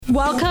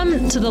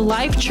Welcome to the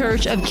Life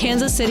Church of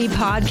Kansas City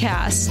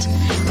podcast.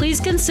 Please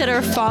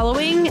consider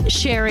following,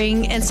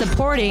 sharing, and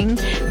supporting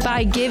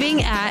by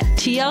giving at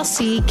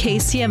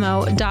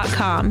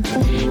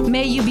tlckcmo.com.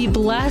 May you be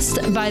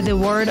blessed by the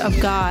word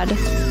of God.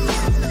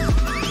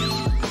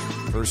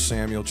 1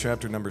 Samuel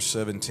chapter number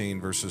 17,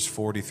 verses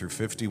 40 through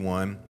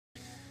 51.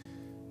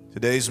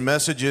 Today's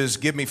message is,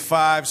 give me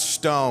 5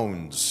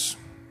 stones.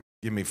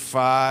 Give me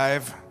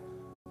 5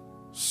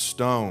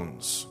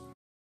 stones.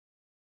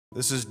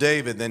 This is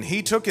David. Then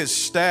he took his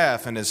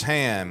staff in his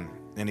hand,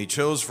 and he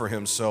chose for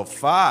himself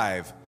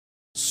 5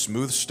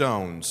 smooth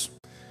stones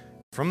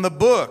from the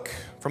brook,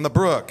 and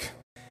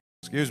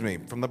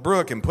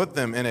put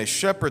them in a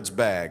shepherd's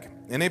bag,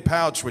 in a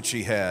pouch which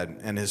he had,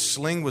 and his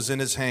sling was in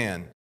his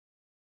hand.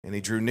 And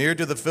he drew near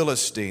to the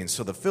Philistine.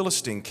 So the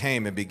Philistine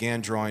came and began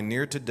drawing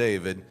near to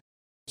David.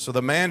 So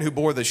the man who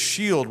bore the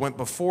shield went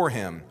before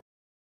him.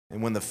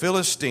 And when the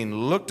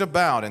Philistine looked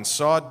about and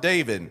saw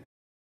David,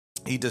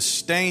 he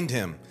disdained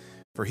him,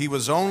 for he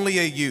was only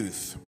a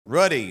youth,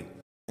 ruddy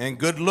and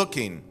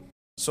good-looking.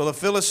 So the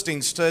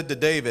Philistine said to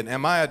David,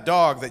 am I a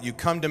dog that you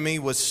come to me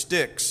with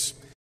sticks?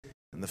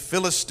 And the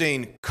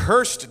Philistine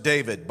cursed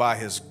David by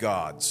his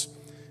gods.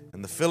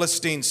 And the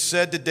Philistine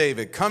said to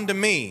David, come to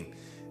me,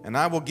 and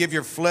I will give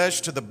your flesh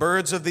to the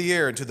birds of the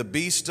air and to the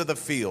beasts of the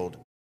field.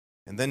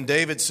 And then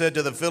David said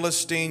to the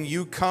Philistine,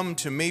 you come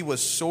to me with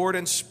sword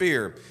and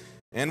spear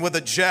and with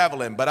a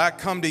javelin, but I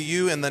come to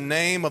you in the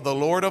name of the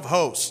Lord of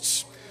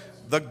hosts,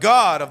 the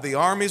God of the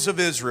armies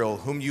of Israel,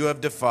 whom you have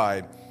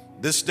defied.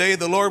 This day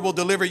the Lord will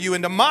deliver you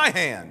into my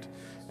hand,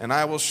 and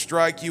I will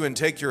strike you and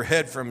take your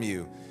head from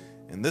you.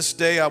 And this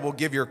day I will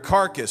give your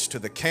carcass to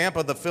the camp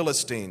of the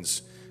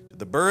Philistines, to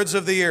the birds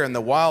of the air and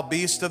the wild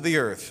beasts of the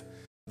earth,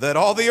 that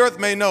all the earth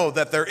may know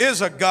that there is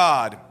a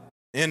God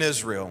in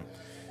Israel.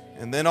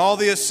 And then all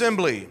the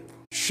assembly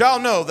shall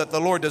know that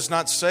the Lord does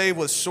not save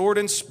with sword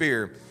and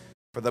spear,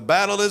 for the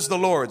battle is the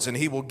Lord's, and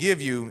he will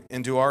give you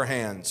into our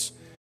hands.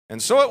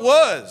 And so it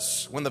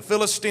was, when the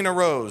Philistine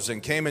arose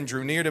and came and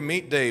drew near to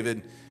meet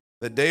David,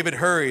 that David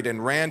hurried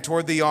and ran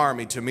toward the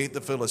army to meet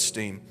the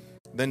Philistine.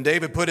 Then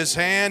David put his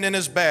hand in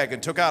his bag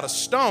and took out a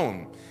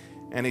stone,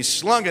 and he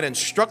slung it and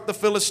struck the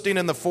Philistine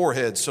in the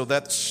forehead, so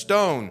that the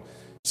stone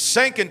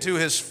sank into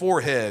his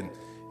forehead,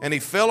 and he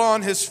fell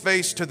on his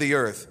face to the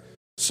earth.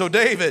 So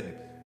David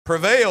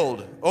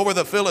prevailed over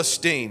the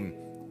Philistine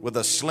with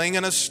a sling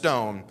and a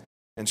stone,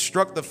 and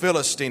struck the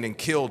Philistine and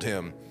killed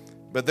him.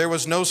 But there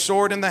was no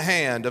sword in the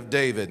hand of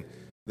David.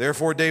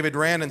 Therefore David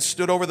ran and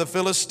stood over the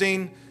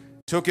Philistine,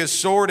 took his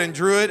sword and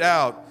drew it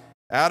out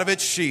of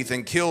its sheath,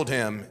 and killed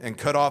him and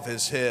cut off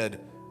his head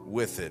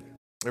with it.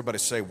 Everybody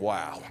say,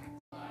 wow.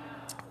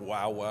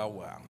 Wow, wow,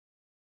 wow.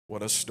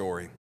 What a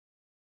story.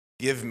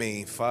 Give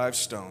me 5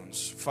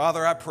 stones.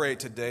 Father, I pray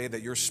today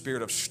that your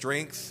spirit of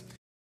strength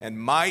and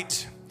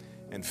might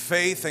and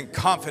faith and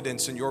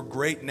confidence in your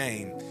great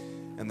name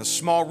and the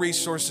small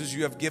resources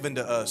you have given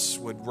to us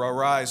would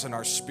arise in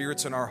our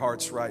spirits and our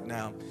hearts right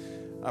now.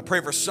 I pray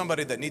for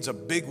somebody that needs a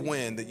big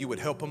win, that you would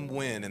help them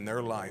win in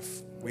their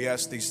life. We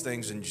ask these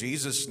things in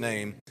Jesus'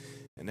 name.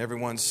 And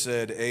everyone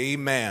said,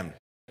 amen.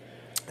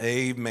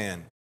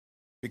 Amen.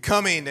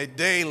 Becoming a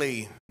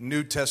daily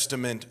New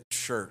Testament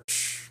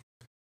church.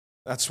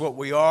 That's what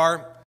we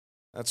are.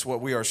 That's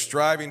what we are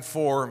striving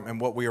for, and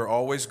what we are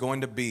always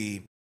going to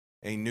be,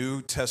 a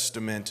New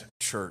Testament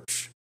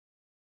church.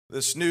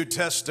 This New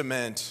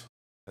Testament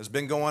has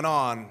been going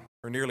on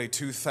for nearly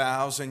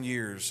 2,000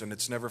 years, and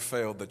it's never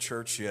failed the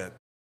church yet.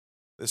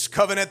 This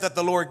covenant that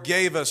the Lord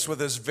gave us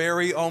with his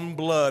very own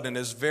blood and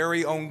his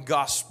very own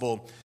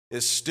gospel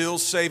is still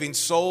saving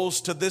souls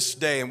to this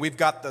day, and we've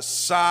got the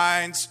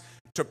signs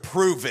to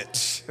prove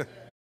it.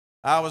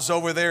 I was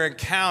over there and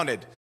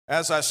counted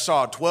as I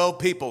saw 12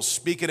 people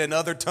speaking in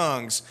other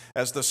tongues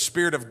as the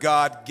Spirit of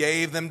God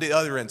gave them the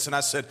utterance. And I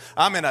said,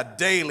 I'm in a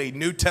daily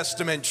New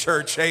Testament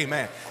church,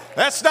 amen.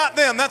 That's not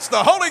them, that's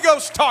the Holy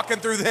Ghost talking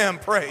through them,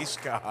 praise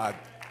God.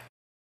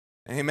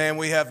 Amen,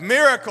 we have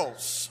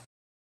miracles,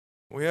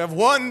 we have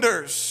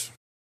wonders,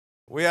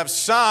 we have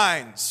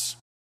signs,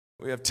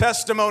 we have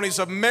testimonies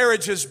of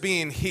marriages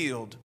being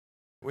healed.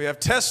 We have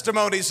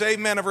testimonies,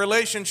 amen, of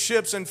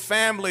relationships and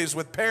families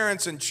with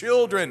parents and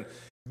children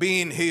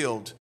being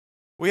healed.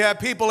 We have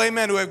people,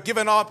 amen, who have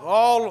given up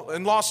all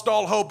and lost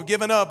all hope,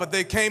 given up, but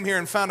they came here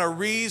and found a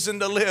reason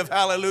to live.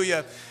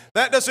 Hallelujah.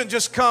 That doesn't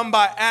just come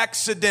by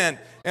accident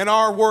in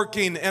our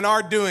working and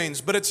our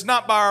doings, but it's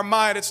not by our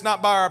might, it's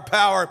not by our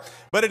power,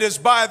 but it is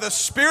by the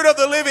Spirit of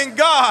the living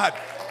God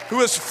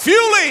who is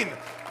fueling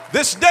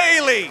this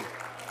daily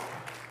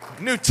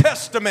New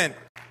Testament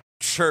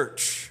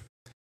church.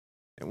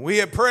 And we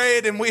have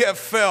prayed and we have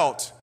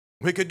felt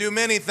we could do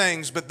many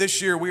things, but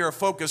this year we are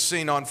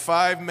focusing on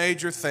 5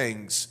 major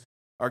things.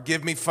 Or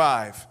give me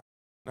 5.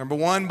 Number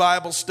 1,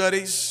 Bible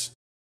studies.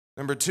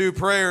 Number 2,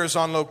 prayers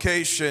on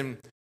location.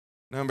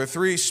 Number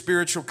 3,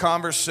 spiritual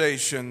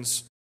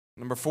conversations.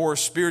 Number 4,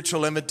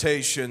 spiritual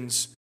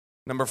invitations.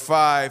 Number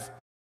 5,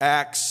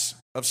 acts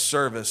of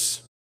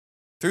service.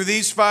 Through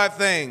these 5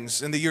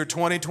 things in the year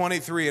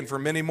 2023 and for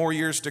many more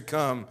years to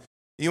come,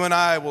 you and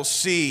I will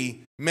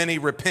see many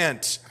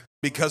repent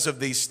because of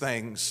these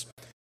things.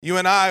 You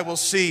and I will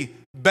see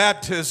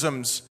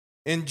baptisms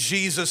in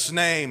Jesus'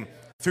 name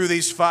through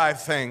these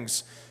 5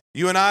 things.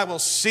 You and I will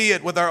see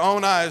it with our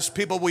own eyes.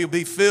 People will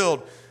be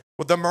filled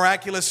with the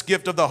miraculous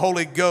gift of the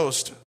Holy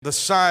Ghost, the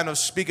sign of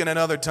speaking in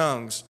other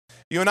tongues.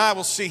 You and I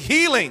will see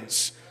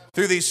healings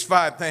through these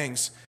 5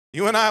 things.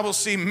 You and I will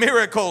see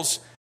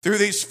miracles through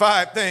these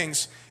 5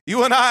 things.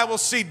 You and I will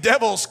see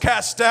devils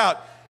cast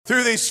out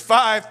through these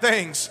 5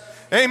 things.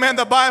 Amen.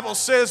 The Bible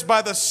says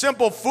by the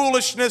simple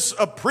foolishness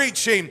of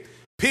preaching,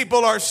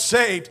 people are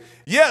saved.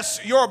 Yes,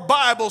 your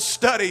Bible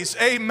studies,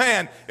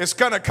 amen, is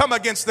going to come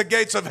against the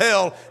gates of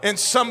hell in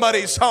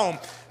somebody's home.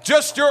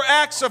 Just your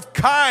acts of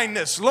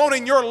kindness,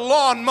 loaning your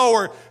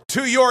lawnmower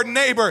to your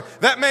neighbor,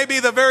 that may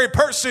be the very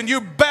person you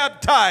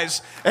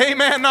baptized,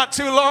 amen, not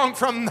too long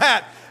from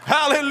that.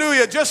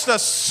 Hallelujah. Just a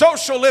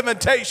social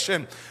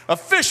invitation, a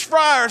fish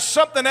fry or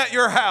something at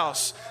your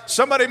house.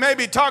 Somebody may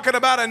be talking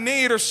about a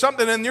need or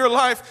something in your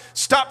life.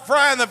 Stop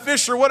frying the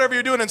fish or whatever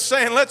you're doing and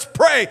saying, let's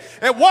pray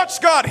and watch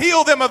God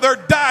heal them of their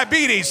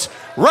diabetes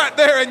right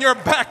there in your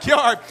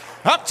backyard.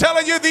 I'm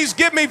telling you, these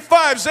give me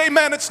 5s.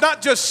 Amen. It's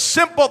not just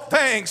simple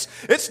things.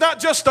 It's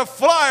not just a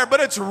flyer, but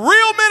it's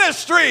real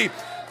ministry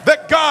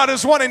that God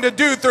is wanting to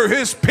do through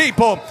his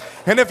people.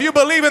 And if you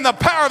believe in the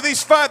power of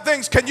these 5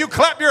 things, can you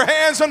clap your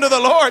hands unto the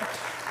Lord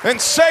and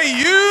say,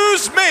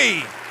 use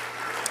me.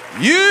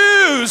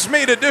 Use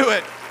me to do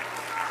it.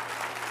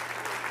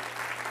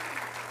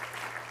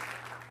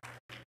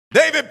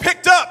 David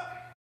picked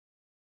up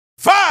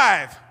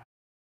 5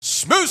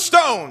 smooth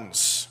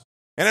stones,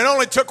 and it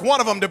only took one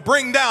of them to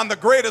bring down the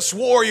greatest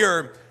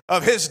warrior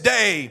of his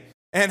day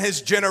and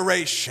his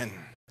generation.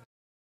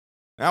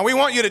 Now, we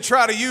want you to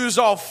try to use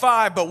all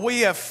 5, but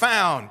we have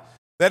found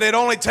that it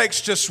only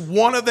takes just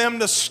one of them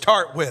to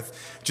start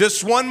with.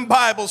 Just one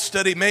Bible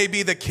study may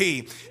be the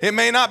key. It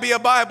may not be a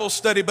Bible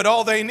study, but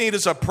all they need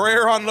is a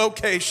prayer on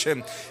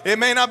location. It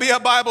may not be a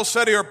Bible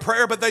study or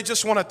prayer, but they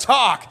just want to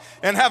talk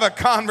and have a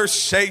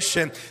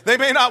conversation. They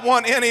may not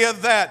want any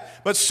of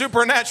that, but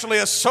supernaturally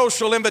a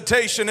social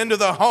invitation into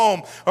the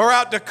home or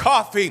out to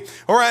coffee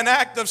or an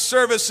act of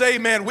service.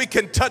 Amen. We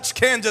can touch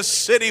Kansas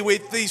City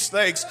with these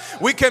things.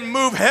 We can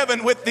move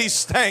heaven with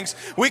these things.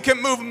 We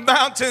can move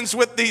mountains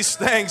with these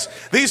things.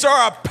 These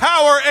are a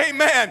power,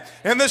 amen.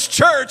 And this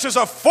church is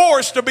a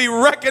force to be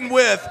reckoned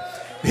with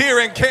here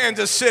in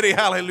Kansas City.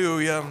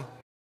 Hallelujah.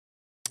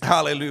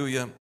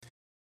 Hallelujah.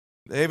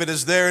 David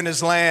is there in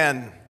his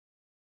land,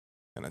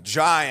 and a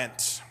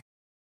giant,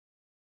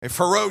 a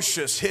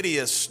ferocious,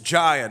 hideous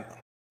giant,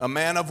 a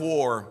man of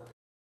war,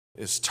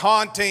 is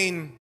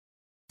taunting,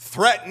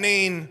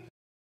 threatening,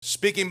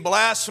 speaking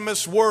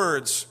blasphemous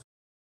words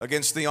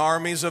against the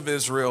armies of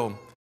Israel,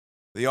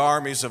 the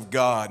armies of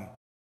God.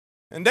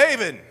 And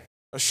David,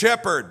 a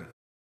shepherd,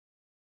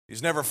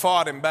 he's never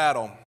fought in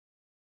battle,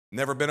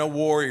 never been a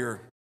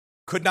warrior,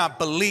 could not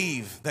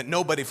believe that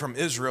nobody from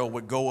Israel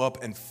would go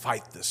up and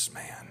fight this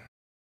man.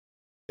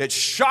 It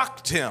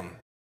shocked him.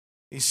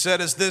 He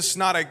said, is this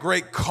not a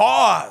great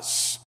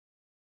cause?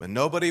 But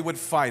nobody would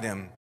fight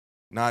him,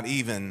 not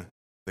even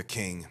the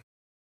king.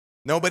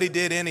 Nobody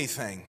did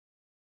anything.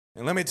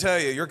 And let me tell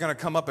you, you're going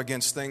to come up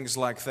against things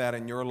like that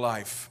in your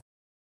life,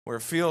 where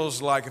it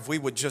feels like if we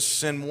would just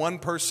send one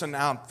person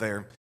out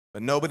there,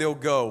 but nobody will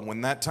go.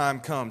 When that time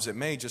comes, it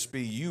may just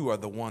be you are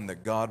the one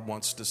that God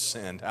wants to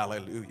send.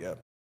 Hallelujah.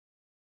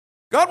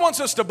 God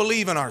wants us to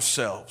believe in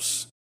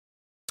ourselves.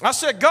 I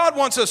said God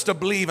wants us to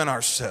believe in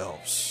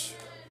ourselves.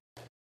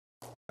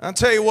 I'll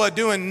tell you what,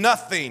 doing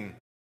nothing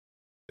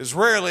is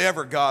rarely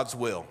ever God's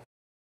will.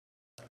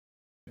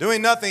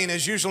 Doing nothing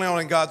is usually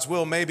only God's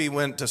will, maybe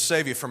when to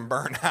save you from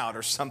burnout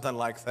or something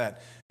like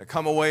that, to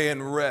come away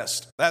and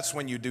rest. That's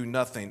when you do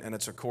nothing, and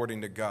it's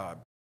according to God.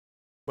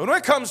 But when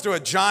it comes to a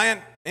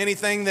giant,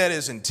 anything that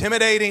is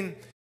intimidating,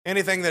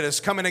 anything that is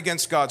coming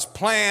against God's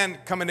plan,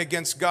 coming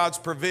against God's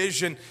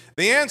provision,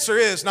 the answer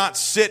is not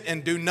sit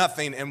and do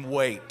nothing and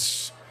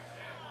wait.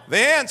 The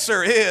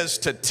answer is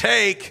to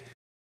take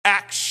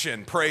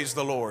action. Praise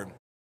the Lord.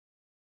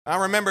 I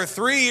remember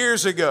 3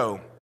 years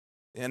ago,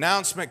 the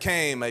announcement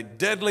came, a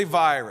deadly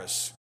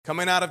virus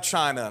coming out of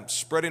China,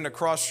 spreading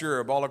across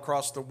Europe, all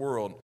across the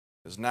world,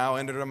 has now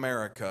entered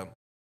America,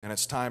 and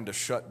it's time to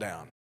shut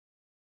down.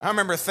 I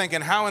remember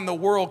thinking, how in the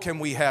world can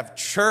we have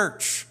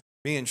church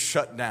being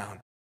shut down?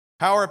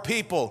 How are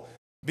people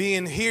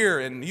being here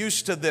and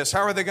used to this?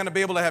 How are they going to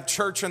be able to have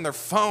church in their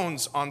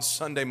phones on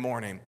Sunday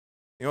morning?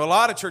 You know, a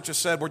lot of churches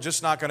said, we're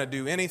just not going to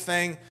do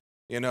anything.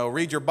 You know,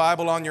 read your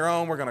Bible on your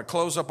own. We're going to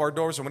close up our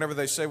doors, and whenever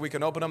they say we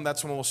can open them,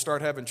 that's when we'll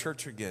start having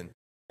church again.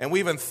 And we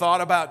even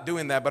thought about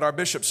doing that, but our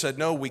bishop said,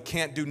 no, we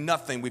can't do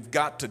nothing. We've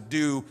got to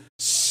do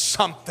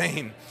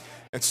something.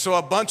 And so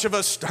a bunch of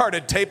us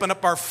started taping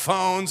up our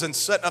phones and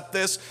setting up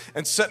this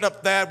and setting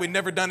up that. We'd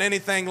never done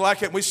anything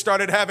like it. We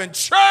started having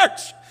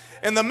church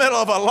in the middle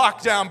of a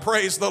lockdown,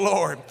 praise the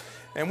Lord.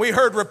 And we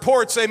heard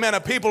reports, amen,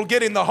 of people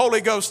getting the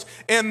Holy Ghost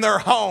in their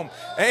home.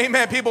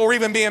 Amen. People were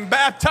even being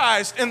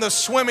baptized in the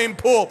swimming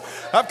pool.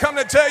 I've come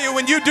to tell you,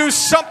 when you do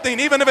something,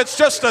 even if it's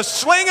just a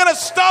sling and a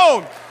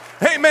stone,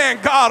 amen,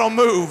 God will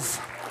move.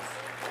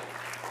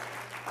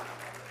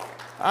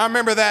 I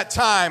remember that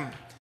time,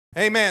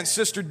 amen,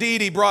 Sister Dee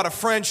Dee brought a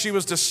friend she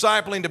was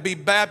discipling to be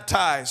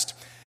baptized.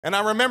 And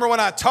I remember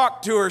when I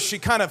talked to her, she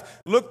kind of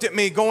looked at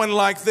me going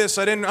like this.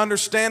 I didn't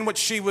understand what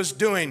she was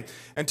doing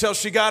until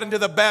she got into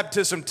the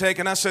baptism tank.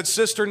 And I said,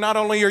 sister, not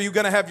only are you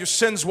going to have your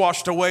sins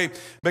washed away,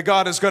 but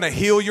God is going to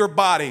heal your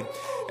body.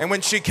 And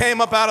when she came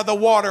up out of the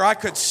water, I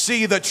could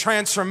see the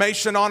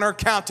transformation on her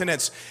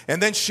countenance.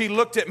 And then she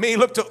looked at me,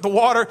 looked at the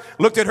water,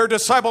 looked at her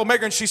disciple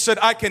maker, and she said,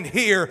 I can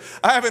hear.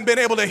 I haven't been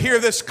able to hear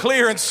this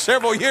clear in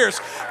several years.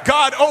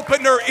 God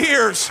opened her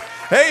ears.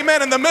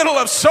 Amen. In the middle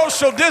of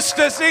social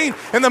distancing,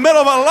 in the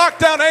middle of a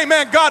lockdown,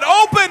 amen, God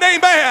opened,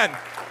 amen,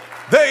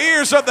 the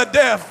ears of the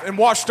deaf and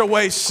washed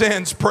away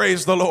sins.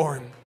 Praise the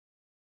Lord.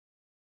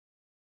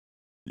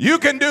 You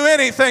can do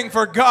anything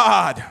for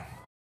God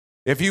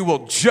if you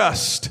will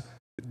just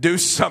do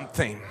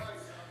something.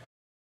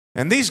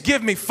 And these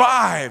give me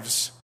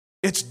fives.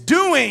 It's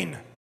doing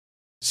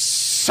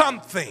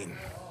something.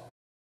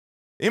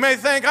 You may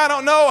think, I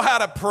don't know how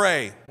to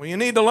pray. Well, you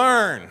need to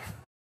learn.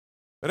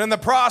 But in the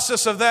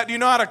process of that, do you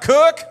know how to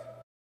cook?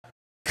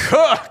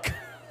 Cook.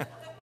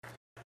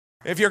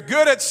 If you're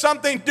good at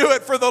something, do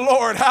it for the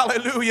Lord.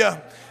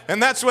 Hallelujah.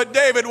 And that's what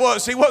David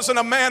was. He wasn't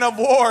a man of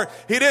war.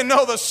 He didn't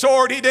know the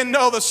sword. He didn't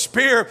know the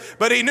spear.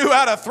 But he knew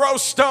how to throw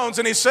stones.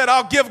 And he said,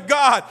 I'll give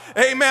God,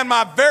 amen,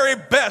 my very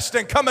best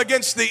and come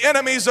against the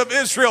enemies of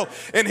Israel.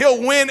 And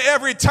he'll win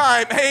every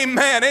time.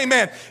 Amen,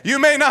 amen. You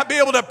may not be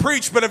able to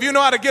preach, but if you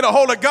know how to get a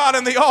hold of God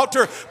in the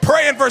altar,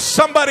 praying for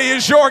somebody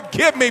is your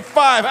give me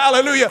five.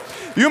 Hallelujah.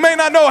 You may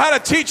not know how to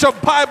teach a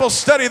Bible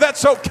study.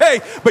 That's okay.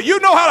 But you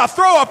know how to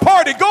throw a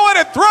party. Go in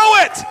and throw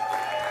it.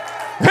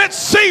 Let's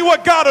see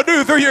what God will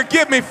do through your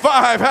give me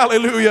five.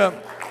 Hallelujah.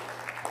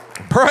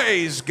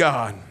 Praise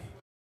God.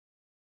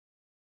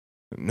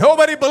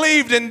 Nobody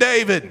believed in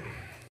David.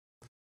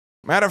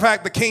 Matter of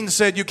fact, the king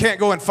said, you can't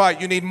go and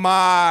fight. You need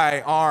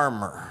my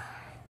armor.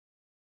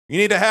 You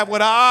need to have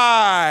what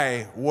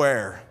I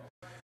wear.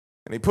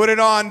 And he put it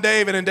on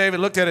David, and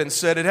David looked at it and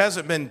said, it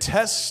hasn't been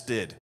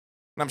tested.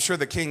 And I'm sure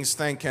the king's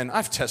thinking,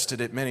 I've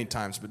tested it many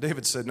times. But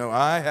David said, no,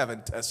 I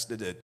haven't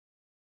tested it.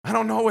 I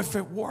don't know if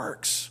it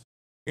works.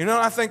 You know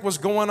what I think was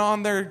going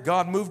on there?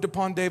 God moved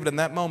upon David in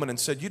that moment and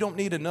said, you don't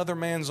need another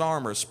man's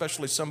armor,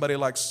 especially somebody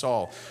like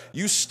Saul.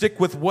 You stick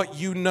with what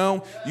you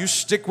know, you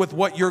stick with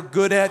what you're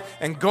good at,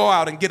 and go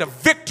out and get a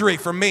victory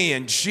for me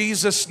in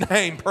Jesus'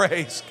 name.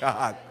 Praise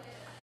God.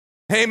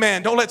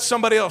 Amen. Don't let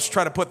somebody else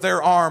try to put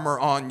their armor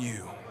on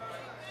you.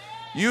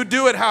 You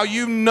do it how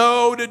you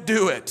know to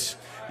do it.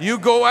 You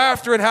go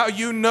after it how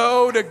you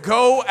know to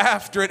go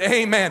after it.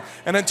 Amen.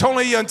 And until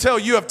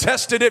you have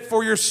tested it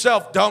for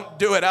yourself, don't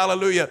do it.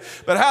 Hallelujah.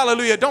 But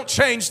hallelujah, don't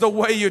change the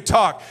way you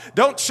talk.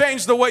 Don't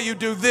change the way you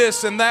do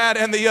this and that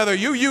and the other.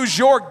 You use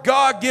your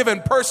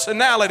God-given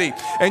personality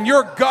and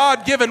your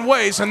God-given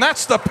ways. And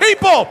that's the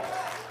people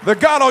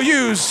that God will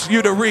use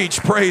you to reach.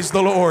 Praise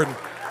the Lord.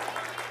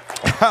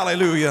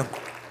 Hallelujah.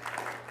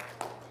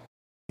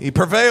 He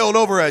prevailed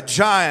over a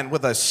giant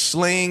with a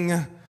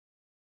sling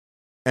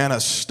and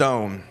a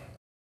stone.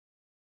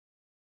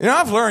 You know,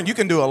 I've learned you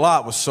can do a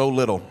lot with so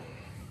little.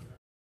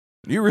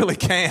 You really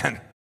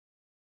can.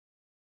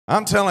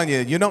 I'm telling you,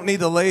 you don't need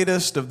the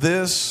latest of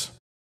this,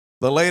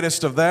 the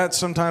latest of that.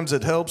 Sometimes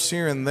it helps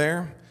here and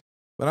there.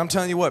 But I'm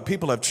telling you what,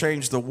 people have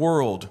changed the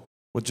world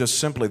with just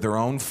simply their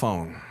own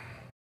phone.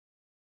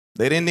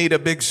 They didn't need a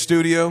big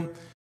studio.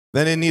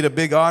 They didn't need a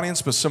big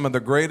audience, but some of the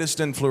greatest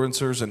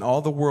influencers in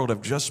all the world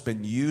have just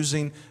been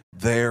using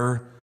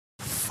their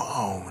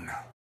phone.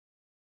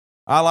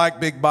 I like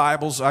big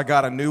Bibles. I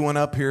got a new one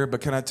up here, but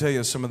can I tell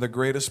you, some of the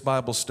greatest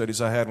Bible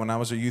studies I had when I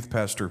was a youth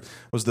pastor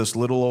was this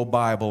little old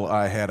Bible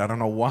I had. I don't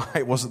know why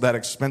it wasn't that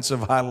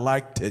expensive. I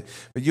liked it.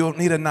 But you don't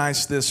need a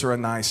nice this or a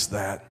nice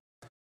that.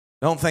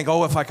 Don't think,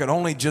 oh, if I could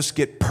only just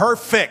get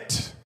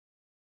perfect.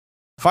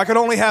 If I could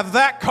only have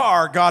that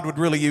car, God would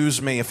really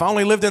use me. If I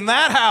only lived in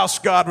that house,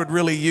 God would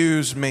really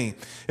use me.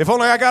 If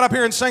only I got up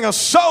here and sang a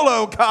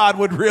solo, God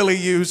would really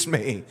use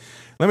me.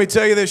 Let me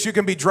tell you this, you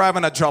can be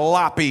driving a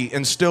jalopy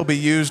and still be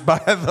used by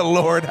the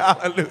Lord.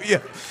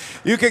 Hallelujah.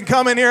 You can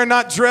come in here and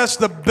not dress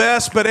the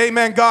best, but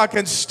amen, God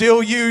can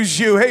still use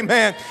you.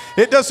 Amen.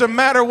 It doesn't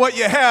matter what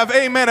you have.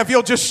 Amen. If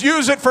you'll just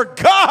use it for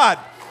God,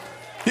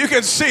 you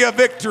can see a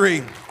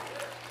victory.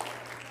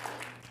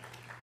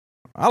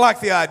 I like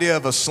the idea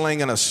of a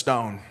sling and a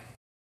stone.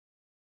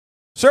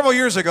 Several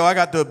years ago, I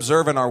got to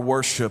observe in our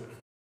worship,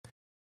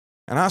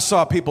 and I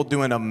saw people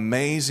doing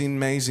amazing,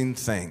 amazing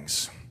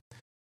things.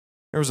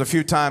 There was a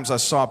few times I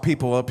saw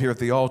people up here at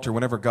the altar,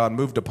 whenever God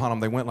moved upon them,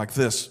 they went like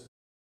this.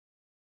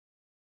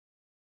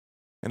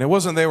 And it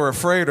wasn't they were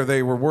afraid or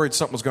they were worried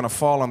something was going to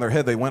fall on their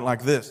head. They went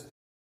like this.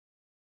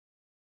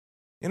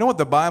 You know what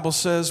the Bible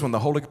says when the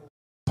Holy Ghost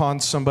comes upon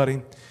somebody?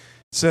 It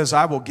says,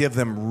 I will give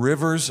them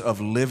rivers of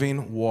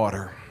living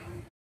water.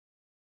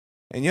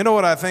 And you know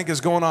what I think is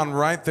going on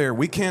right there?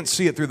 We can't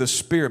see it through the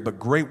Spirit, but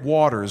great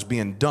water is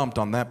being dumped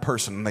on that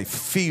person, and they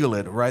feel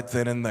it right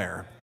then and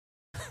there.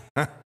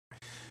 You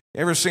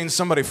ever seen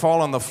somebody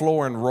fall on the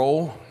floor and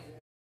roll?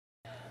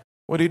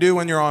 What do you do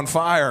when you're on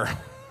fire?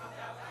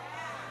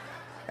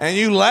 And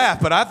you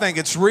laugh, but I think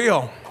it's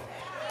real.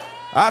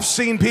 I've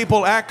seen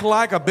people act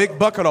like a big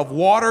bucket of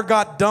water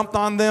got dumped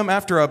on them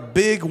after a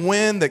big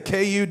win that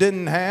KU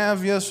didn't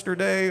have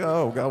yesterday.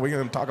 Oh, God, we're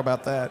going to talk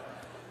about that.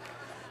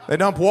 They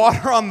dump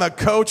water on the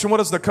coach, and what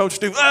does the coach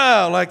do?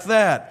 Oh, like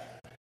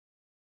that.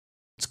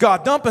 It's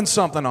God dumping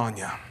something on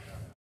you.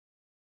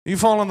 You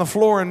fall on the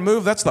floor and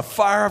move, that's the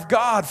fire of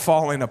God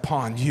falling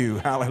upon you.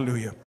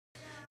 Hallelujah.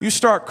 You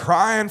start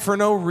crying for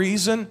no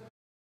reason,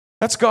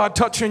 that's God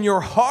touching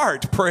your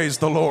heart. Praise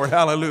the Lord.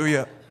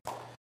 Hallelujah.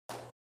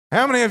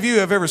 How many of you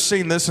have ever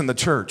seen this in the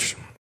church?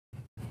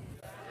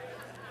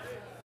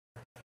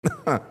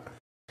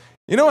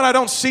 You know what I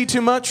don't see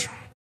too much?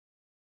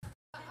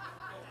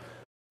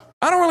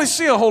 I don't really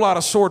see a whole lot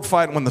of sword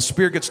fighting when the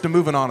Spirit gets to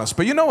moving on us.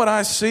 But you know what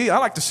I see? I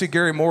like to see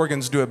Gary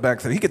Morgan's do it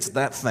back there. He gets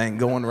that thing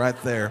going right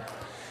there.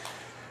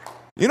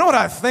 You know what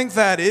I think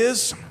that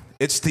is?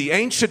 It's the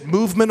ancient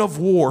movement of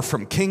war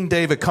from King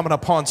David coming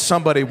upon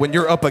somebody when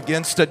you're up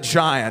against a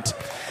giant.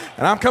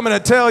 And I'm coming to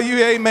tell you,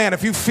 amen,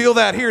 if you feel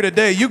that here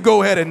today, you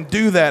go ahead and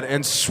do that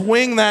and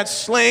swing that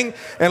sling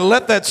and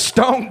let that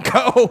stone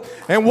go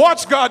and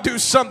watch God do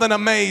something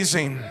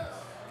amazing.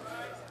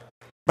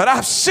 But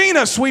I've seen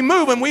us, we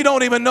move and we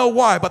don't even know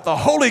why, but the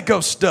Holy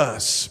Ghost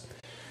does.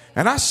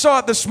 And I saw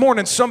it this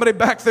morning. Somebody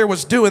back there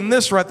was doing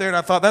this right there, and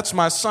I thought, that's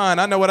my sign.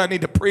 I know what I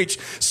need to preach.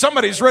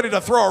 Somebody's ready to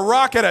throw a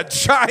rock at a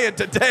giant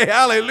today.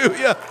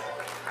 Hallelujah.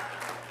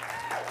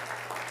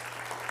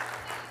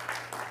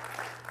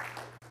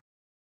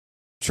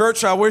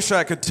 Church, I wish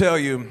I could tell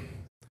you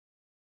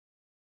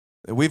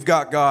that we've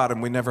got God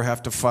and we never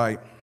have to fight.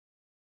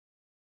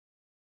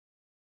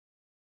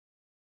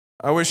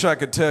 I wish I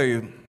could tell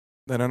you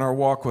that in our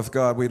walk with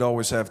God, we'd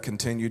always have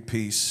continued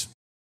peace.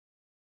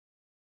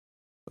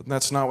 But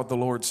that's not what the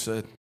Lord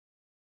said.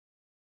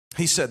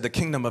 He said the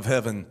kingdom of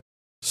heaven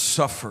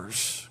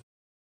suffers.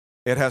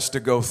 It has to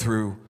go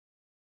through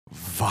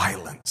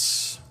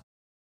violence.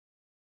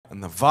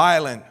 And the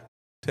violent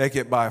take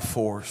it by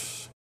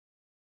force.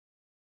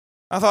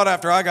 I thought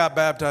after I got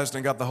baptized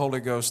and got the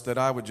Holy Ghost that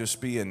I would just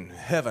be in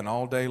heaven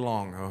all day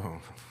long.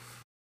 Oh.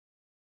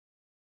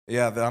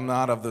 Yeah, I'm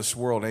not of this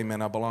world.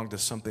 Amen. I belong to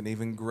something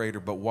even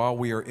greater. But while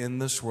we are in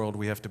this world,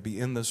 we have to be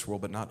in this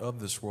world, but not of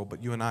this world.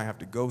 But you and I have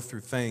to go through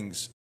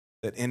things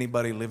that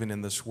anybody living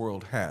in this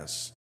world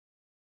has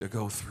to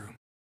go through.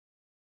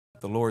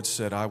 The Lord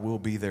said, I will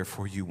be there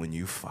for you when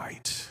you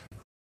fight.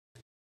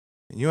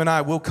 And you and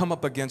I will come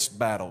up against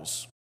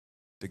battles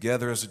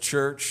together as a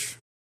church,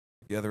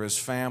 together as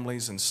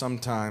families, and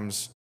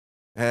sometimes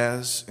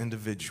as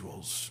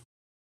individuals.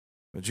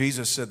 But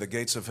Jesus said the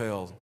gates of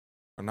hell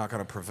are not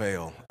going to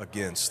prevail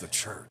against the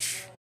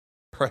church.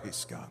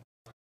 Praise God.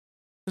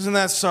 Isn't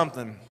that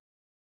something?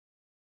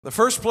 The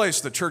first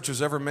place the church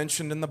is ever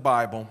mentioned in the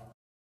Bible,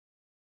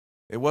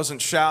 it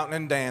wasn't shouting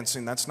and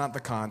dancing. That's not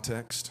the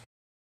context.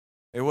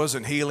 It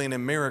wasn't healing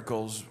and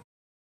miracles.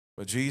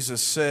 But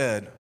Jesus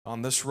said,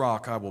 on this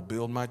rock I will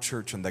build my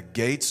church, and the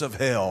gates of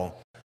hell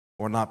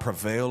will not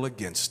prevail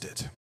against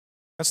it.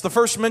 That's the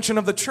first mention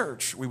of the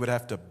church. We would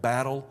have to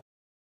battle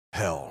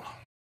hell.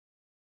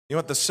 You know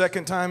what the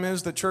second time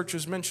is the church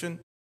is mentioned?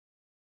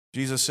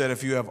 Jesus said,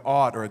 if you have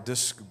aught or a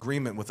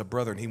disagreement with a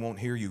brother and he won't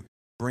hear you,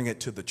 bring it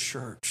to the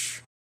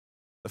church.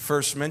 The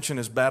first mention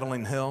is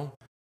battling hell.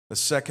 The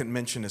second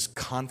mention is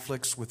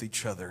conflicts with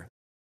each other.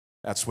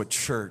 That's what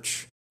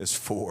church is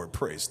for.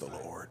 Praise the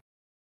Lord.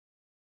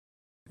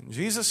 And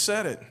Jesus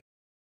said it.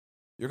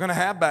 You're going to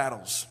have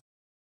battles.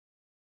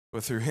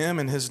 But through him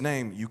and his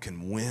name, you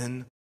can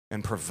win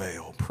and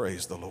prevail.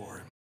 Praise the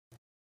Lord.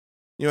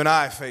 You and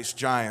I face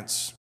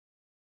giants.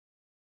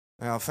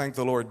 Now, thank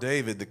the Lord,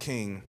 David, the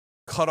king,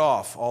 cut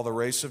off all the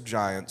race of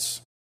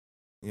giants.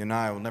 You and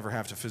I will never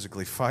have to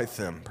physically fight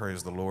them.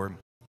 Praise the Lord.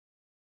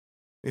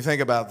 You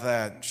think about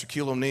that.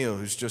 Shaquille O'Neal,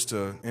 who's just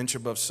an inch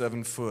above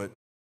 7 foot,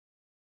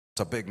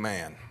 it's a big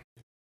man.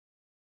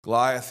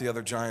 Goliath, the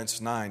other giants,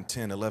 9,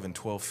 10, 11,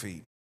 12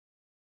 feet.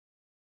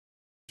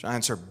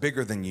 Giants are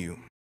bigger than you.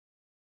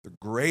 They're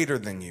greater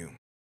than you.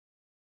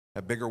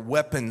 Have bigger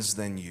weapons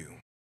than you.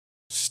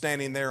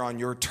 Standing there on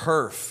your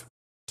turf,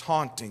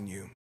 taunting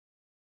you.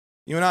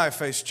 You and I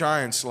face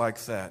giants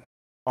like that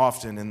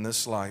often in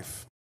this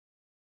life.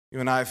 You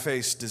and I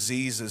face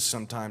diseases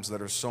sometimes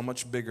that are so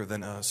much bigger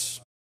than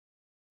us.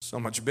 So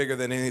much bigger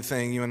than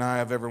anything you and I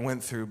have ever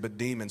went through, but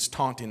demons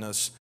taunting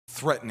us,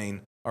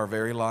 threatening our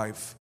very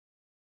life.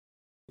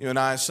 You and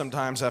I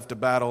sometimes have to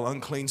battle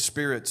unclean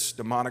spirits,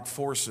 demonic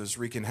forces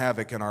wreaking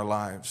havoc in our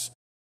lives.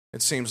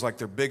 It seems like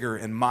they're bigger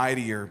and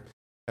mightier,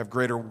 have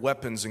greater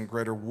weapons and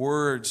greater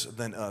words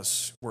than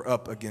us. We're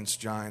up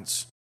against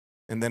giants.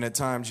 And then at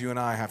times you and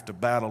I have to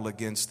battle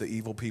against the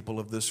evil people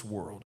of this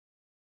world,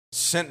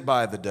 sent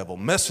by the devil,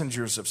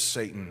 messengers of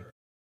Satan.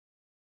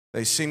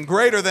 They seem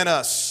greater than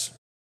us.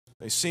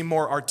 They seem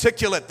more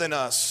articulate than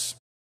us.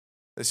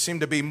 that seem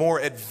to be more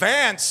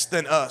advanced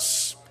than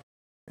us,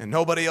 and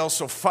nobody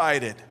else will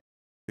fight it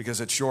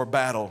because it's your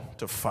battle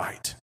to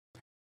fight.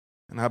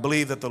 And I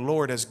believe that the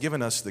Lord has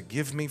given us the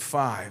Give Me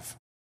 5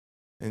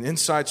 and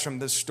insights from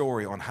this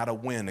story on how to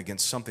win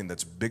against something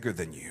that's bigger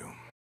than you,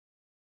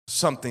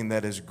 something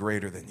that is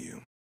greater than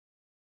you.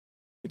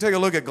 You take a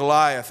look at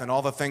Goliath and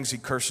all the things he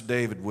cursed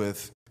David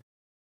with.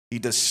 He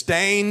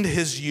disdained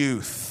his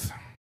youth.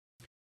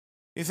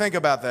 You think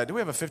about that. Do we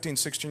have a 15,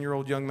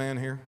 16-year-old young man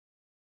here?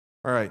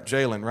 All right,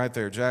 Jalen right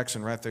there,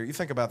 Jackson right there. You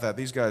think about that.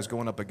 These guys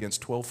going up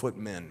against 12-foot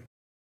men.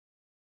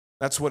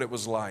 That's what it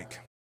was like.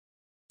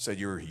 He said,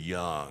 you're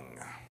young.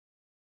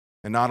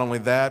 And not only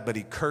that, but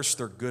he cursed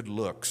their good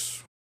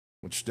looks,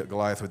 which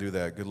Goliath would do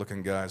that,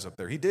 good-looking guys up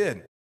there. He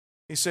did.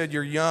 He said,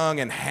 you're young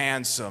and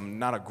handsome,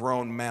 not a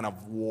grown man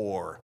of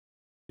war.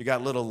 You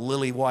got little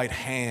lily white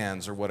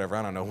hands or whatever.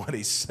 I don't know what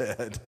he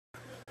said.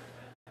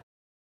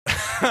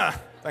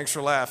 Thanks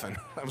for laughing.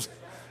 That was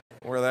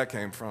where that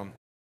came from.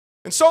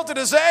 Insulted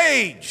his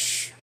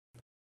age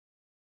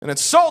and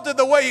insulted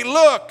the way he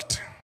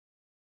looked.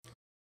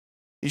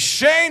 He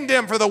shamed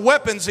him for the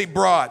weapons he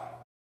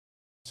brought.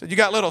 Said, you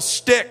got little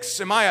sticks.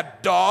 Am I a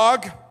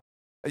dog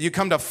that you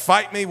come to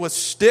fight me with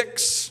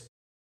sticks?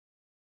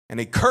 And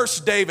he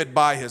cursed David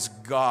by his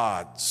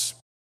gods.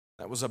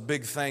 That was a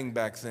big thing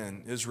back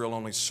then. Israel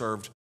only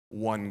served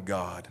one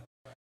God.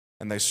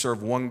 And they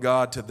serve one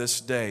God to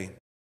this day.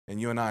 And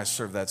you and I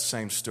serve that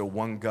same still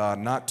one God.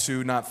 Not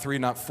 2, not 3,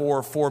 not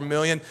 4, 4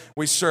 million.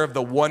 We serve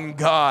the one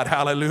God.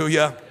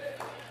 Hallelujah.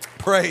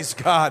 Praise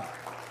God.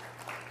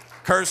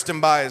 Cursed him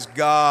by his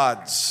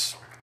gods.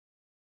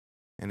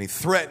 And he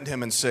threatened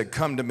him and said,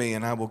 come to me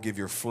and I will give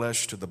your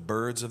flesh to the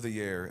birds of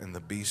the air and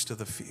the beasts of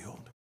the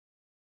field.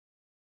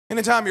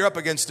 Anytime you're up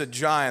against a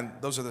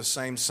giant, those are the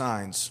same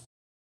signs.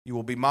 You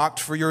will be mocked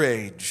for your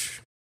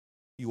age.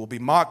 You will be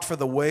mocked for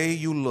the way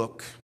you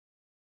look.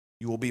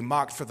 You will be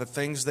mocked for the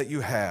things that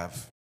you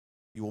have.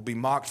 You will be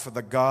mocked for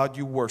the God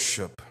you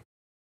worship.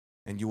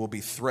 And you will be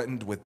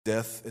threatened with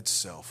death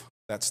itself.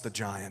 That's the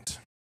giant.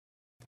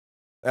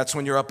 That's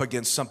when you're up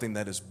against something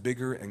that is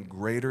bigger and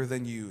greater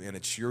than you, and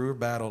it's your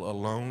battle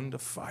alone to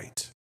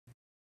fight.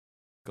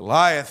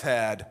 Goliath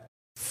had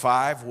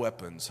 5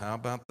 weapons. How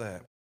about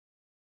that?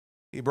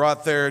 He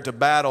brought there to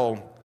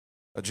battle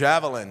a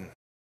javelin.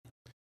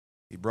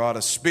 He brought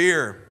a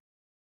spear,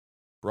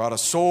 brought a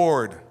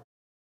sword,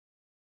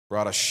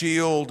 brought a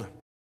shield,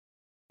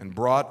 and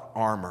brought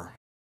armor.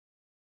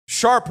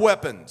 Sharp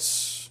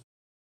weapons,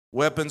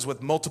 weapons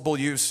with multiple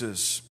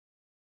uses.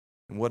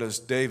 And what does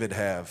David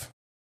have?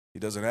 He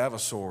doesn't have a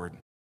sword.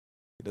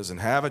 He doesn't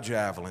have a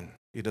javelin.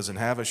 He doesn't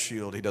have a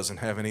shield. He doesn't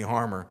have any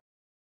armor.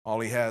 All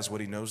he has,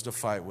 what he knows to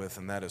fight with,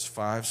 and that is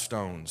 5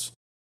 stones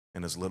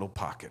in his little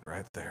pocket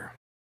right there.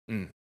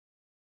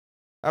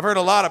 I've heard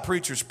a lot of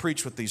preachers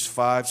preach what these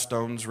 5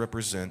 stones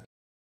represent.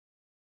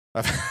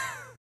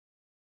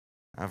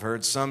 I've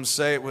heard some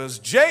say it was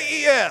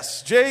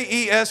J-E-S,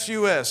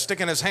 J-E-S-U-S,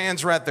 sticking his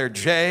hands right there,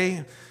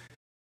 J-E,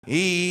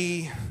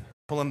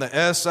 pulling the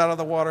S out of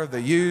the water,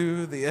 the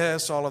U, the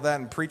S, all of that,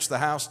 and preach the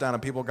house down,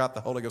 and people got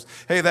the Holy Ghost.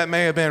 Hey, that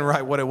may have been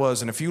right what it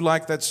was, and if you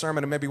like that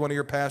sermon and maybe one of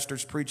your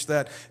pastors preached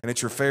that, and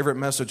it's your favorite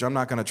message, I'm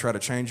not going to try to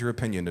change your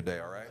opinion today,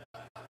 all right?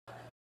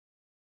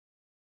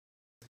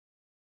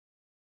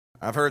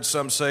 I've heard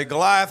some say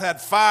Goliath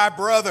had 5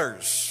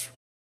 brothers,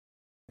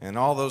 and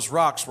all those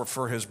rocks were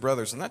for his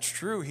brothers. And that's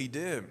true, he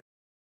did.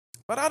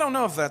 But I don't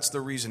know if that's the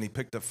reason he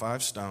picked up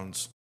 5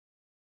 stones.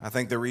 I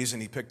think the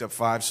reason he picked up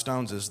 5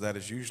 stones is that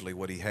is usually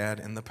what he had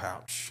in the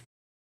pouch.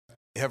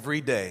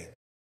 Every day.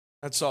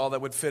 That's all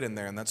that would fit in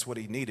there, and that's what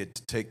he needed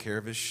to take care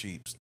of his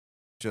sheep.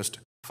 Just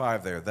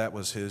 5 there. That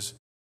was his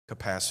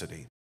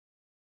capacity.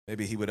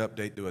 Maybe he would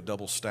update to a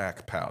double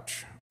stack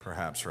pouch,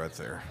 perhaps right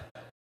there.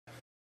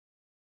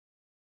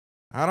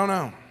 I don't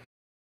know.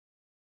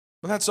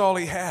 But that's all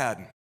he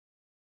had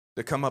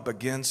to come up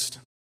against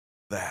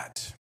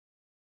that.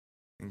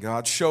 And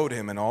God showed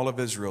him and all of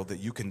Israel that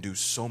you can do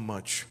so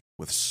much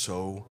with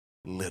so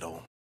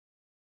little.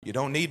 You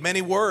don't need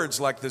many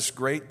words like this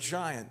great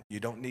giant. You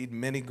don't need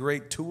many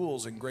great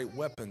tools and great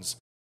weapons.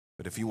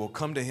 But if you will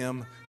come to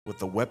him with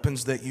the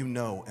weapons that you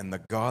know and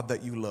the God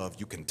that you love,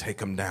 you can take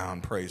him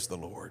down. Praise the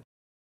Lord.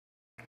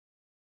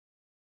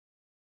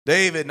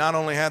 David not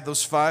only had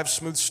those 5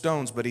 smooth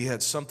stones, but he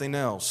had something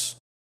else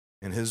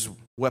in his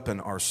weapon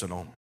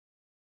arsenal.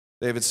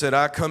 David said,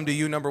 I come to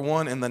you, number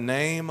 1, in the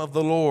name of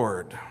the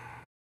Lord.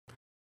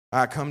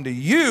 I come to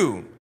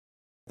you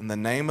in the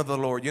name of the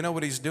Lord. You know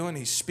what he's doing?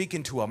 He's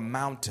speaking to a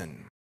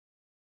mountain.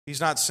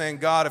 He's not saying,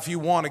 God, if you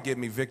want to give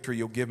me victory,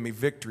 you'll give me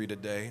victory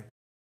today.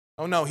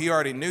 Oh, no, he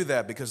already knew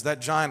that because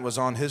that giant was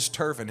on his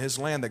turf and his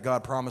land that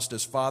God promised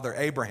his father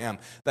Abraham.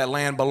 That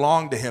land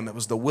belonged to him. It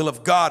was the will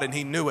of God, and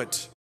he knew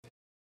it.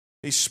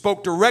 He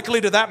spoke directly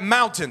to that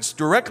mountain,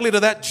 directly to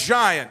that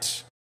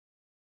giant.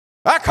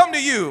 I come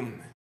to you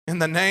in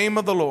the name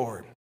of the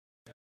Lord.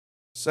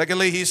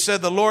 Secondly, he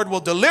said, the Lord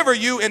will deliver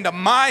you into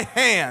my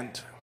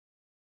hand.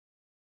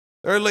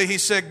 Thirdly, he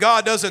said,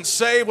 God doesn't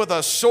save with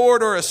a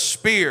sword or a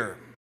spear.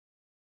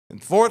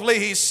 And fourthly,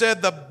 he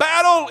said, the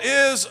battle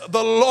is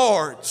the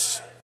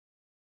Lord's.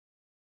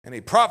 And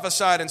he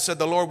prophesied and said,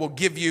 the Lord will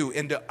give you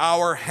into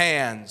our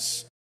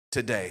hands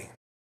today.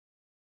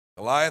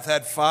 Goliath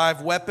had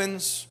 5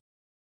 weapons.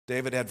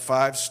 David had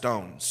 5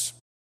 stones.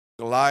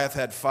 Goliath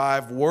had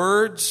 5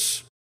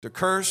 words to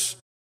curse.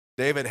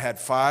 David had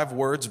 5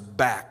 words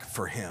back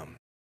for him.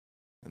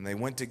 And they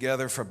went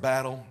together for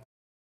battle.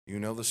 You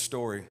know the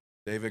story.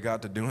 David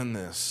got to doing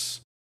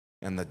this,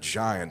 and the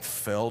giant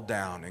fell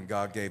down, and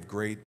God gave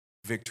great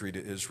victory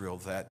to Israel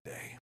that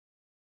day.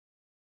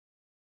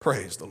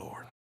 Praise the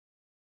Lord.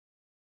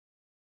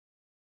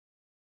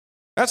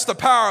 That's the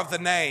power of the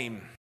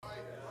name.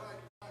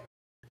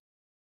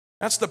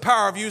 That's the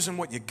power of using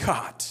what you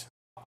got.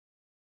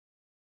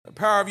 The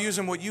power of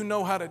using what you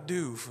know how to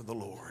do for the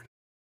Lord.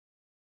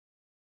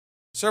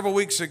 Several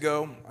weeks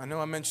ago, I know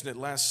I mentioned it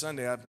last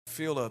Sunday, I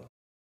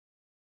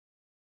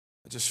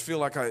just feel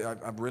like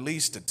I'm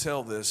released to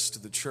tell this to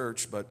the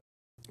church, but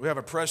we have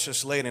a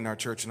precious lady in our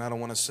church, and I don't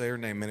want to say her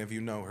name. Many of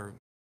you know her.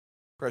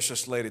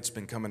 Precious lady that's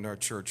been coming to our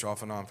church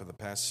off and on for the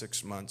past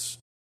 6 months.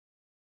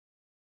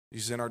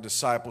 She's in our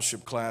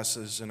discipleship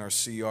classes, in our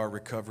CR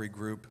recovery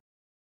group.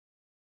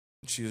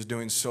 She is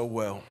doing so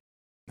well,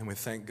 and we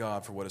thank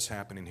God for what is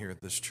happening here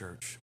at this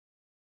church.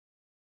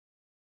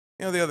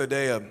 You know, the other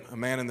day, a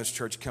man in this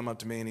church came up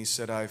to me and he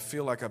said, I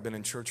feel like I've been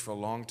in church for a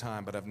long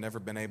time, but I've never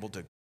been able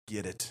to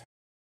get it.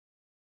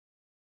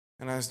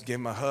 And I gave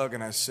him a hug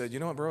and I said, you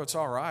know what, bro, it's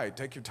all right.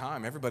 Take your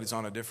time. Everybody's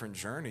on a different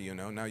journey, you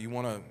know. Now you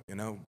want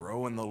to,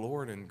 grow in the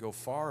Lord and go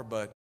far,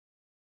 but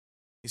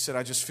he said,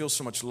 I just feel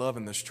so much love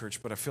in this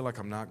church, but I feel like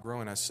I'm not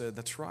growing. I said,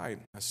 that's right.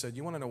 I said,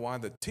 you want to know why?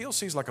 The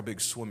TLC is like a big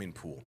swimming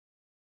pool.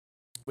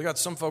 We got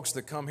some folks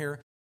that come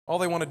here, all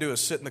they want to do is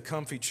sit in the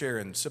comfy chair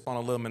and sip on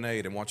a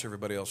lemonade and watch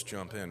everybody else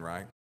jump in,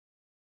 right?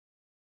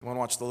 They want to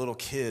watch the little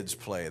kids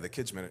play, the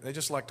kids minute. They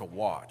just like to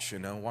watch,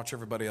 watch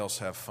everybody else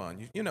have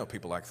fun. You know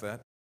people like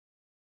that.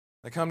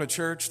 They come to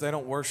church, they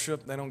don't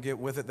worship, they don't get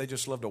with it, they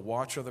just love to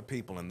watch other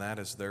people, and that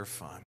is their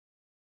fun.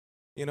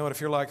 You know what,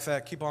 if you're like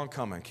that, keep on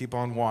coming, keep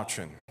on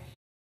watching.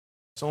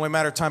 It's only a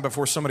matter of time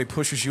before somebody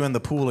pushes you in the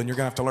pool and you're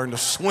going to have to learn to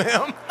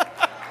swim.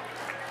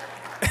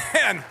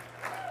 And,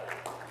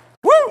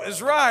 woo,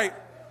 is right.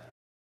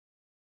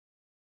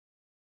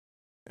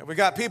 And we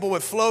got people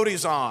with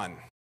floaties on.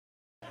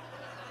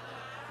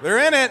 They're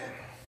in it.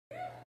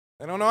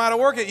 They don't know how to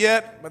work it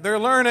yet, but they're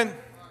learning.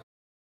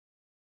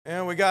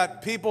 And we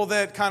got people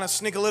that kind of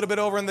sneak a little bit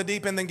over in the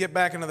deep end, then get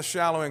back into the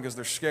shallow end because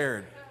they're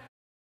scared.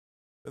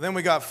 But then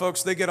we got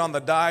folks, they get on the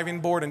diving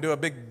board and do a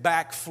big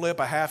backflip,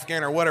 a half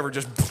gain or whatever,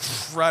 just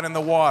right in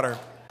the water.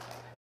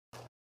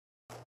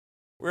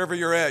 Wherever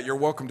you're at, you're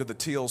welcome to the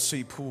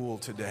TLC pool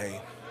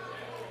today.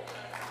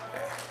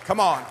 Come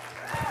on.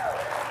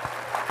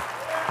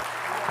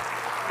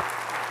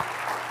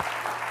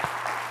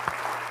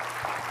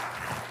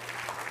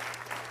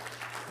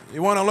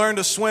 You want to learn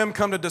to swim,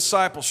 come to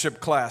discipleship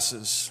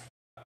classes.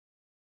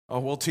 Oh,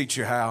 we'll teach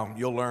you how.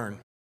 You'll learn.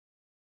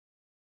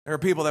 There are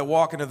people that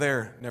walk into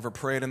there, never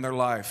prayed in their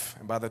life,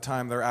 and by the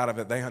time they're out of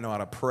it, they know how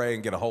to pray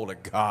and get a hold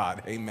of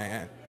God.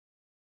 Amen.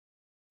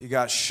 You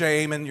got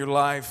shame in your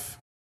life.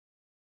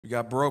 You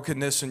got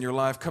brokenness in your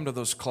life. Come to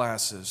those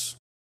classes.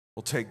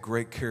 We'll take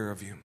great care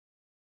of you.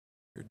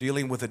 You're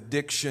dealing with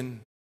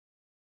addiction,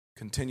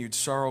 continued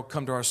sorrow.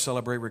 Come to our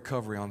Celebrate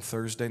Recovery on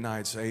Thursday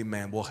nights.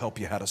 Amen. We'll help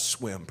you how to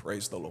swim.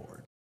 Praise the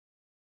Lord.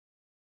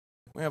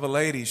 We have a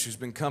lady, she's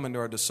been coming to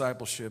our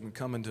discipleship and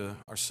coming to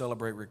our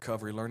Celebrate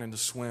Recovery, learning to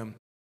swim.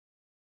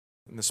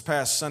 And this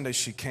past Sunday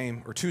she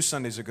came, or 2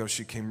 Sundays ago,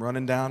 she came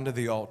running down to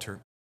the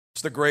altar.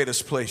 It's the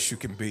greatest place you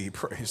can be.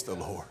 Praise the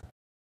Lord.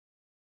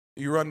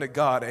 You run to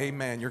God,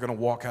 amen. You're going to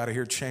walk out of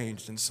here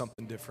changed in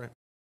something different.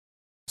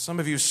 Some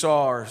of you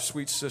saw our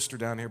sweet sister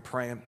down here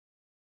praying.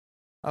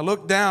 I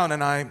looked down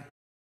and I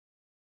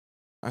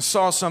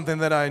saw something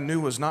that I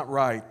knew was not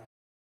right.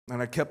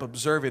 And I kept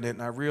observing it,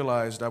 and I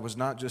realized I was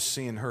not just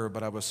seeing her,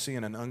 but I was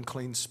seeing an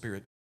unclean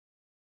spirit.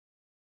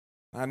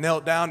 I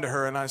knelt down to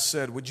her and I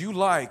said, would you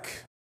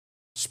like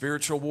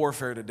spiritual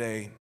warfare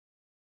today?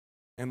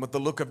 And with the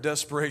look of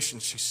desperation,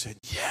 she said,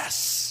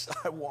 yes,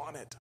 I want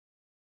it.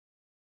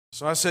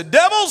 So I said,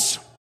 devils,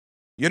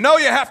 you know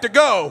you have to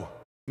go.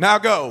 Now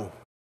go.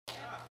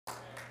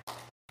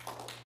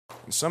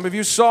 And some of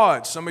you saw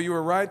it. Some of you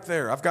were right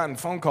there. I've gotten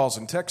phone calls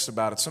and texts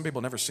about it. Some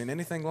people have never seen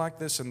anything like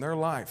this in their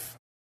life.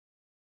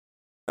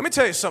 Let me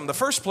tell you something. The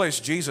first place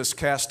Jesus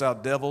cast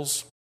out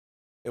devils,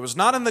 it was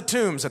not in the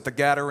tombs at the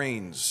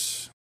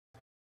Gadarenes.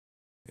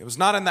 It was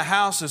not in the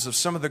houses of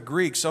some of the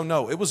Greeks. Oh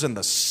no, it was in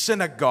the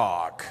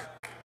synagogue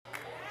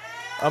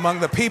among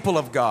the people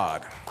of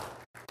God.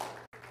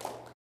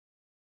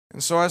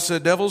 And so I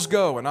said, devils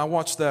go. And I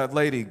watched that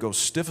lady go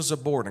stiff as a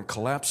board and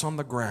collapse on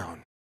the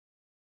ground.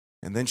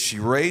 And then she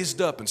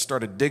raised up and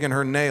started digging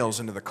her nails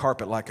into the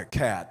carpet like a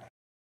cat.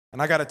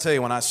 And I got to tell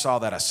you, when I saw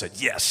that, I said,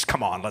 yes,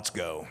 come on, let's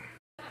go.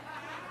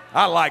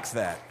 I like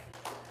that.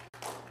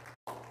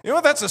 You know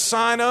what that's a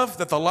sign of?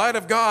 That the light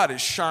of God is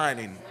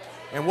shining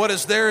and what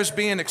is there is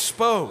being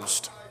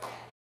exposed.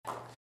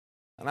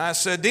 And I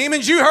said,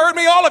 demons, you heard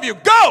me, all of you,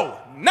 go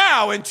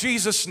now in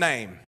Jesus'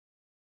 name.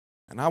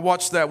 And I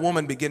watched that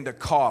woman begin to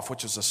cough,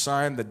 which is a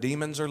sign the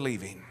demons are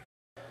leaving.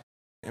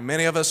 And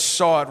many of us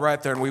saw it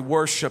right there, and we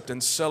worshiped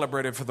and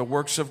celebrated for the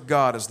works of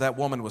God as that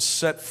woman was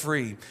set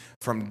free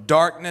from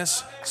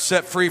darkness,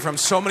 set free from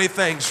so many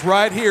things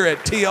right here at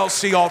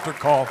TLC Altar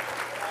Call.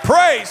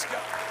 Praise God.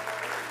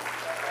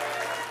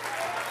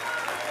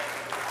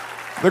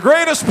 The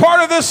greatest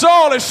part of this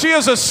all is she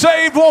is a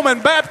saved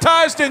woman,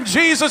 baptized in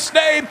Jesus'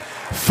 name,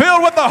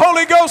 filled with the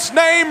Holy Ghost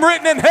name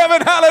written in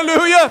heaven.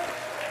 Hallelujah.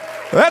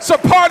 That's a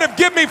part of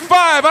Give Me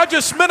Five. I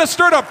just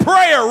ministered a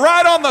prayer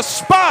right on the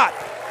spot.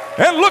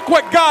 And look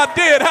what God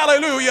did.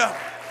 Hallelujah.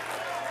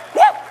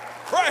 Woo!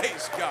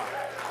 Praise God.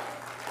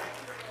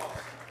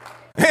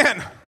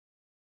 And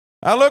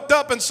I looked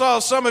up and saw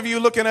some of you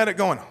looking at it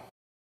going,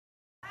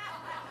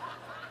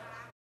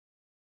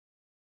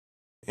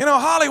 you know,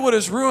 Hollywood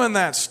has ruined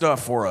that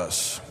stuff for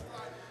us.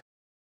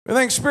 We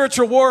think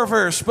spiritual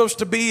warfare is supposed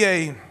to be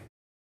a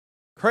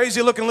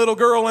crazy looking little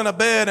girl in a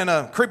bed and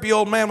a creepy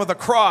old man with a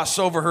cross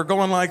over her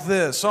going like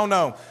this. Oh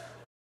no.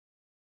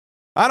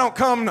 I don't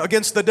come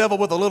against the devil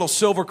with a little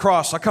silver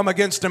cross. I come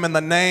against him in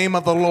the name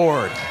of the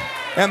Lord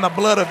and the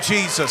blood of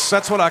Jesus.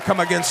 That's what I come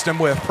against him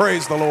with.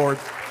 Praise the Lord.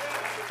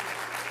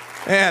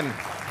 And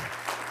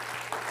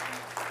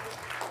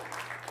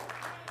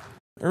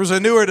there was a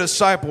newer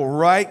disciple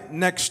right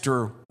next to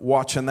her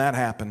watching that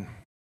happen.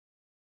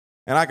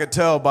 And I could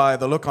tell by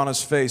the look on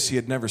his face he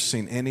had never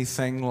seen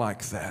anything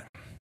like that.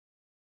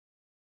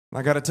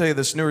 I got to tell you,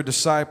 this newer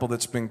disciple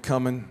that's been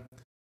coming,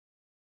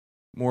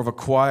 more of a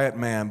quiet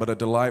man, but a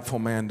delightful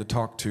man to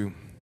talk to.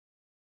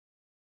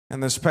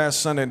 And this past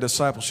Sunday in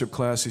discipleship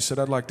class, he said,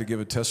 I'd like to give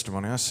a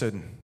testimony. I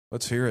said,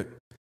 let's hear it.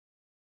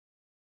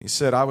 He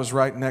said, I was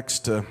right next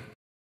to,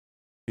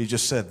 he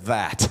just said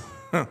that.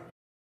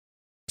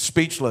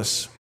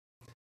 Speechless.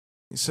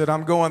 He said,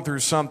 I'm going through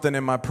something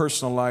in my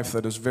personal life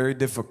that is very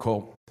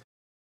difficult.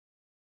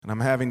 And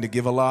I'm having to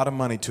give a lot of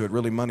money to it.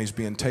 Really, money's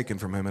being taken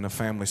from him in a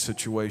family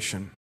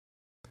situation.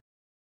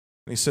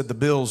 And he said, the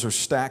bills are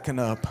stacking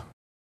up.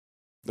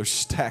 They're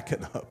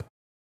stacking up.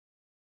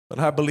 But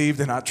I believed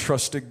and I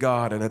trusted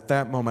God. And at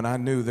that moment, I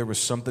knew there was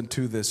something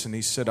to this. And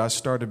he said, I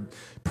started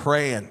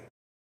praying.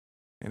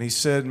 And he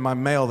said, my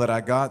mail that I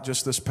got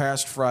just this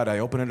past Friday, I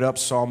opened it up,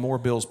 saw more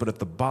bills. But at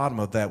the bottom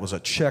of that was a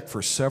check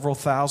for several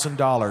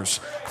 $1,000s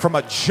from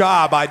a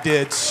job I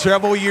did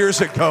several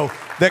years ago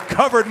that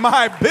covered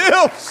my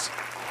bills.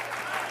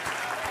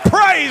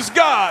 Praise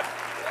God.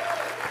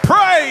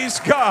 Praise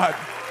God.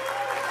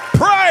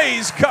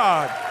 Praise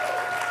God.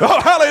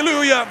 Oh,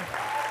 hallelujah.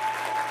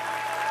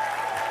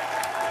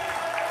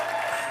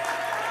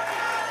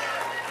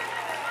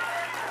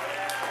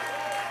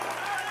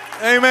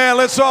 Amen.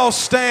 Let's all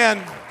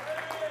stand.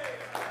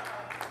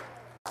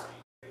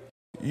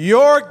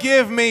 Your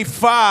Give Me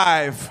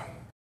Five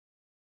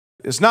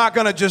is not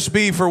going to just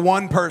be for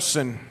one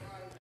person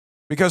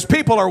because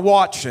people are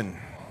watching.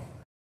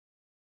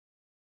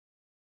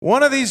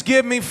 One of these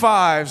Give Me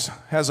Fives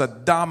has a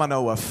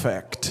domino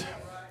effect.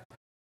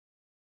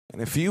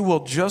 And if you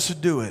will just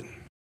do it,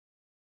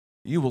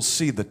 you will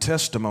see the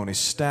testimony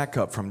stack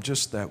up from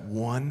just that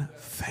one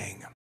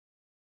thing.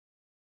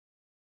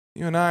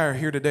 You and I are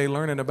here today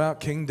learning about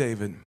King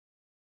David.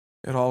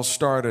 It all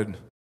started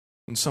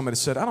when somebody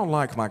said, I don't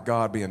like my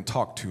God being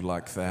talked to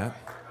like that.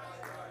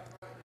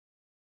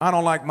 I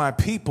don't like my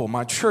people,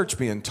 my church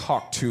being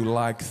talked to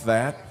like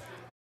that.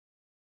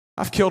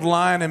 I've killed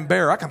lion and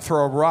bear. I can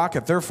throw a rock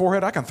at their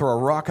forehead. I can throw a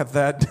rock at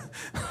that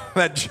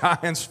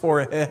giant's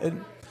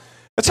forehead.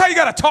 That's how you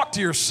got to talk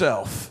to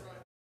yourself.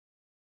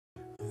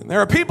 And there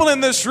are people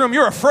in this room,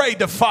 you're afraid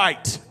to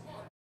fight.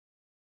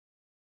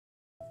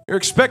 You're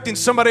expecting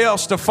somebody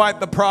else to fight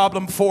the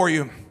problem for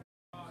you.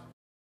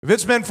 If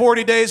it's been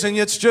 40 days and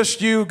it's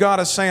just you, God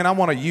is saying, I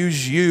want to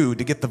use you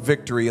to get the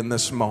victory in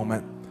this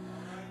moment.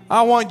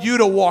 I want you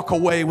to walk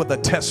away with a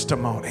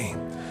testimony.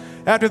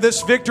 After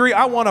this victory,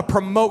 I want to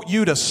promote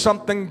you to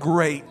something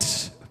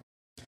great.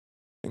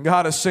 And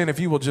God is saying, if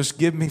you will just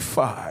give me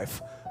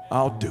 5,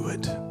 I'll do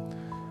it.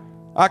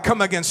 I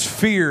come against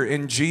fear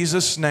in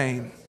Jesus'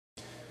 name.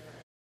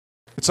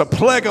 It's a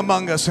plague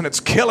among us and it's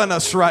killing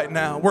us right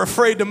now. We're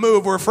afraid to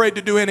move. We're afraid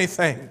to do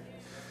anything.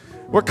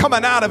 We're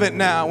coming out of it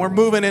now. We're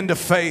moving into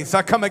faith.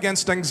 I come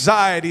against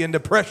anxiety and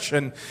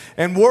depression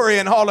and worry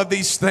and all of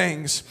these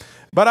things.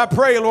 But I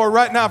pray, Lord,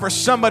 right now for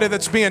somebody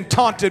that's being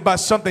taunted by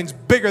something's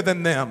bigger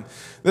than them.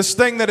 This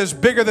thing that is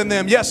bigger than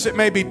them. Yes, it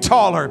may be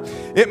taller.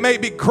 It may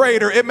be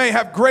greater. It may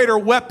have greater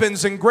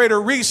weapons and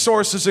greater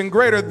resources and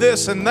greater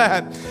this and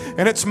that.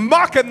 And it's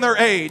mocking their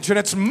age. And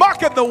it's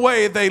mocking the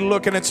way they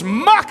look. And it's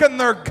mocking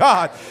their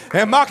God.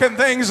 And mocking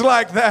things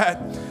like that.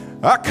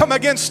 I come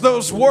against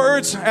those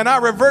words and I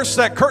reverse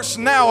that curse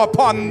now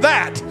upon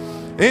that.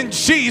 In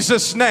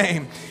Jesus'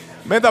 name.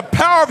 May the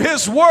power of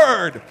His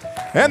Word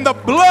and the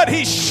blood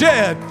He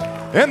shed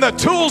and the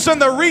tools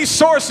and the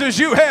resources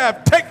you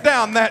have take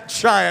down that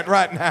giant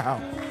right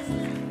now.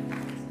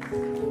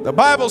 The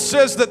Bible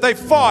says that they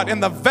fought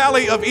in the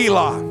valley of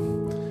Elah.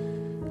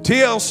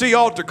 TLC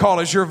Altar Call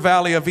is your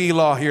valley of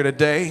Elah here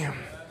today.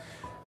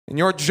 And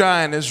your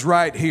giant is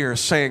right here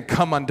saying,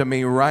 come unto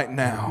me right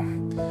now.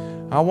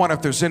 I wonder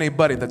if there's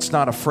anybody that's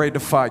not afraid to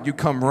fight. You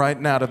come right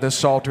now to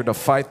this altar to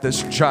fight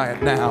this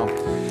giant now.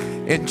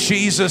 In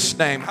Jesus'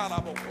 name.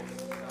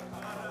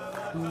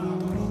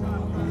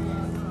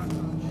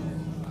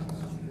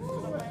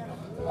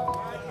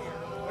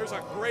 There's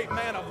a great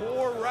man of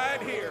war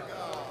right here.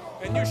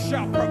 And you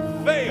shall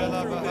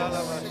prevail through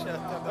this.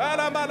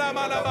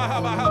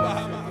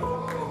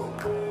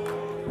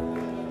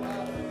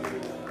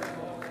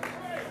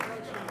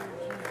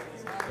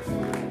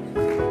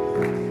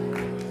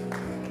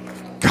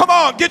 Come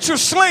on, get your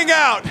sling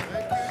out.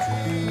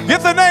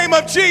 Get the name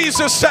of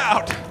Jesus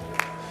out.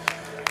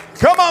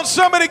 Come on,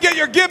 somebody, get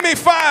your give me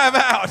 5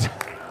 out.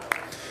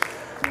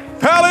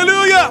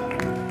 Hallelujah.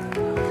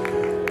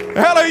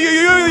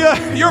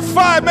 Hallelujah. Your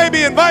 5 may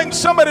be inviting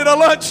somebody to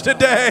lunch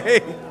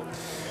today.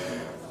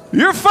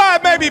 Your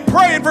 5 may be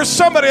praying for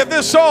somebody at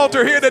this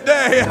altar here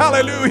today.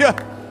 Hallelujah.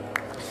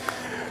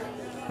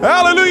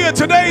 Hallelujah.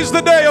 Today's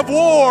the day of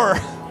war.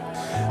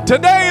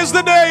 Today is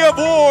the day of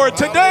war.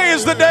 Today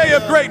is the day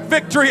of great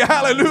victory.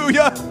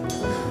 Hallelujah.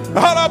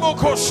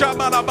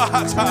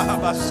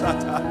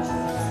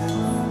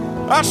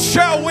 I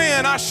shall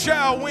win. I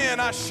shall win.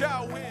 I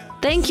shall win.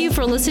 Thank you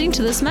for listening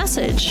to this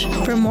message.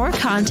 For more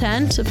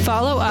content,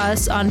 follow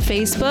us on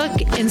Facebook,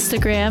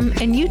 Instagram,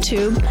 and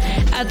YouTube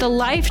at The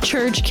Life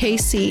Church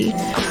KC.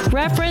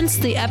 Reference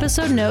the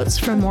episode notes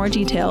for more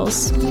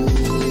details.